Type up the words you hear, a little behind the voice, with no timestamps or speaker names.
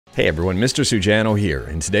Hey everyone, Mr. Sujano here.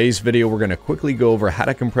 In today's video, we're going to quickly go over how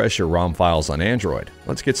to compress your ROM files on Android.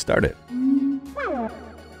 Let's get started.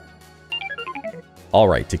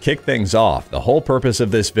 Alright, to kick things off, the whole purpose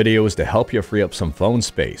of this video is to help you free up some phone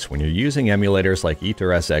space. When you're using emulators like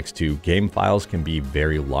AetherSX2, game files can be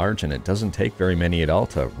very large and it doesn't take very many at all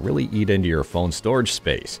to really eat into your phone storage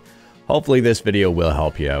space. Hopefully this video will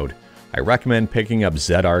help you out. I recommend picking up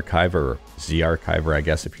ZedArchiver, or ZArchiver I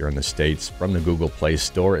guess if you're in the States, from the Google Play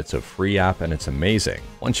Store. It's a free app and it's amazing.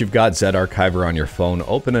 Once you've got ZedArchiver on your phone,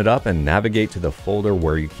 open it up and navigate to the folder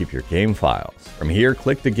where you keep your game files. From here,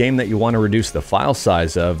 click the game that you want to reduce the file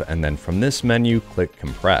size of, and then from this menu, click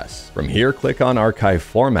Compress. From here, click on Archive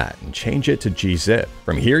Format and change it to gzip.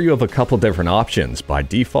 From here, you have a couple different options. By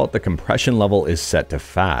default, the compression level is set to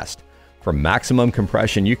fast. For maximum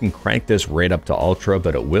compression, you can crank this right up to ultra,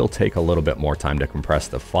 but it will take a little bit more time to compress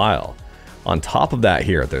the file. On top of that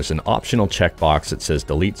here, there's an optional checkbox that says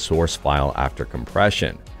delete source file after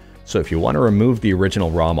compression. So if you want to remove the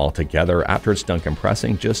original ROM altogether after it's done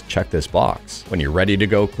compressing, just check this box. When you're ready to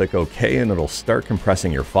go, click OK and it'll start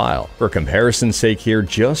compressing your file. For comparison's sake here,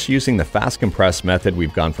 just using the fast compress method,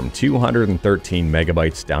 we've gone from 213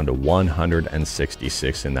 megabytes down to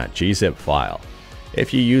 166 in that gzip file.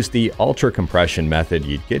 If you use the ultra compression method,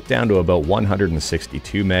 you'd get down to about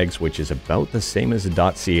 162 megs, which is about the same as a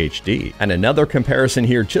 .chd. And another comparison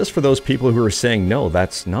here, just for those people who are saying, no,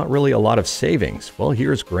 that's not really a lot of savings. Well,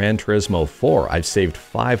 here's Gran Turismo 4. I've saved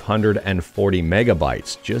 540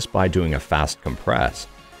 megabytes just by doing a fast compress.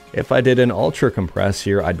 If I did an ultra compress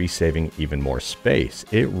here, I'd be saving even more space.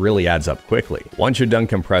 It really adds up quickly. Once you're done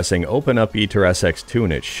compressing, open up AetherSX2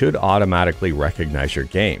 and it should automatically recognize your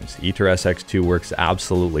games. AetherSX2 works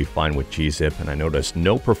absolutely fine with gzip and I noticed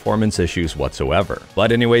no performance issues whatsoever.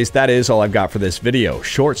 But anyways, that is all I've got for this video.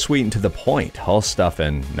 Short, sweet, and to the point. All stuff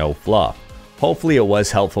and no fluff. Hopefully it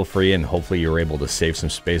was helpful for you and hopefully you were able to save some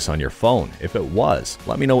space on your phone. If it was,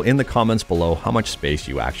 let me know in the comments below how much space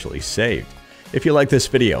you actually saved. If you like this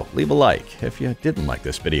video, leave a like. If you didn't like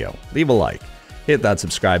this video, leave a like. Hit that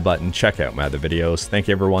subscribe button, check out my other videos. Thank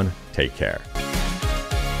you everyone, take care.